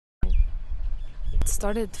It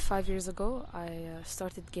started 5 years ago. I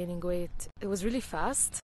started gaining weight. It was really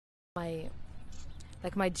fast. My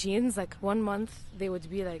jeans, like 1 month they would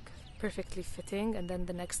be like perfectly fitting, and then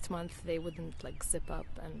the next month they wouldn't like zip up,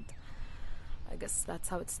 and I guess that's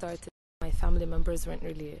how it started. My family members weren't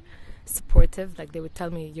really supportive. Like, they would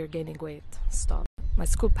tell me, "You're gaining weight, stop." My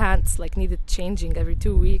school pants like needed changing every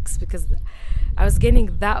 2 weeks because I was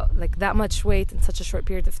gaining that much weight in such a short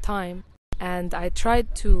period of time. And I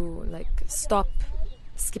tried to like stop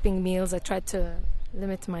skipping meals. I tried to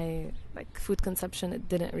limit my like food consumption. It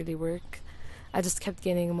didn't really work. I just kept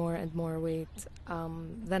gaining more and more weight.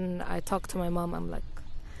 Then I talked to my mom. I'm like,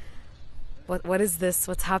 what is this?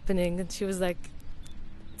 What's happening? And she was like,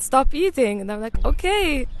 stop eating. And I'm like,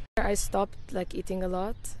 okay. I stopped like eating a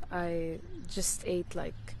lot. I just ate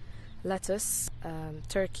like lettuce,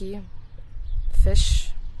 turkey,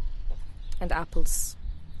 fish, and apples.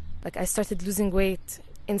 Like, I started losing weight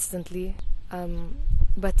instantly,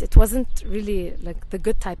 but it wasn't really like the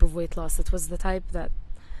good type of weight loss. It was the type that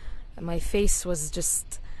my face was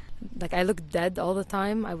just like, I looked dead all the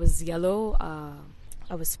time. I was yellow,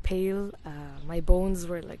 I was pale, my bones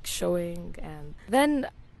were like showing. And then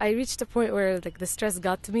I reached a point where like the stress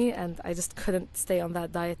got to me and I just couldn't stay on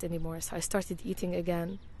that diet anymore. So I started eating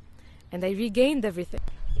again and I regained everything.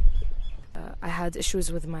 I had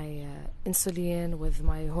issues with my insulin, with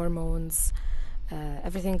my hormones.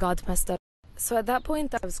 Everything got messed up. So at that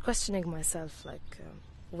point, I was questioning myself, like,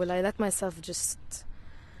 will I let myself just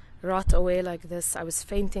rot away like this? I was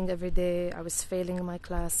fainting every day. I was failing my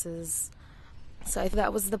classes. So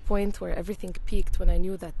that was the point where everything peaked, when I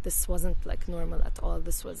knew that this wasn't like normal at all.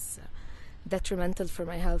 This was detrimental for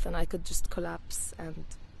my health, and I could just collapse and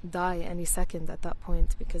die any second at that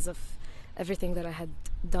point because of everything that I had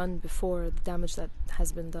done before, the damage that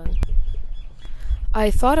has been done. I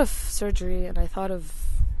thought of surgery and I thought of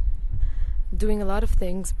doing a lot of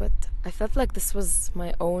things, but I felt like this was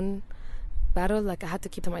my own battle. Like, I had to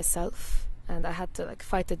keep to myself and I had to like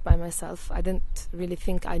fight it by myself. I didn't really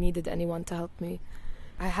think I needed anyone to help me.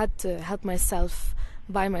 I had to help myself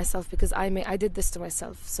by myself because I did this to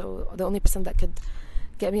myself. So the only person that could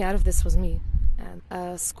get me out of this was me.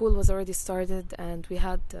 And school was already started, and we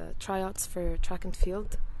had tryouts for track and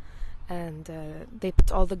field, and they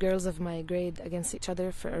put all the girls of my grade against each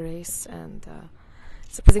other for a race, and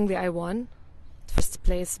surprisingly I won first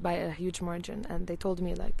place by a huge margin. And they told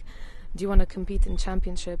me, like, do you want to compete in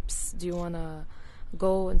championships? Do you want to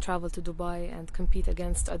go and travel to Dubai and compete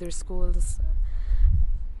against other schools?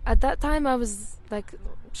 At that time I was like,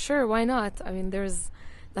 sure, why not? I mean, there's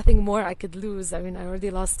nothing more I could lose. I mean, I already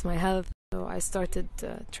lost my health. So I started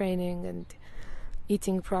training and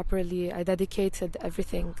eating properly. I dedicated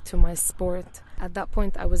everything to my sport. At that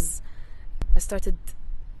point, I started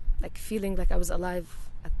like feeling like I was alive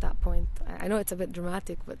at that point. I know it's a bit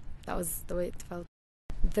dramatic, but that was the way it felt.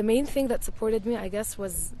 The main thing that supported me, I guess,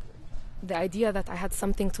 was the idea that I had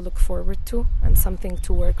something to look forward to and something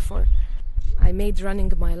to work for. I made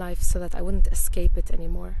running my life so that I wouldn't escape it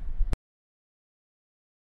anymore.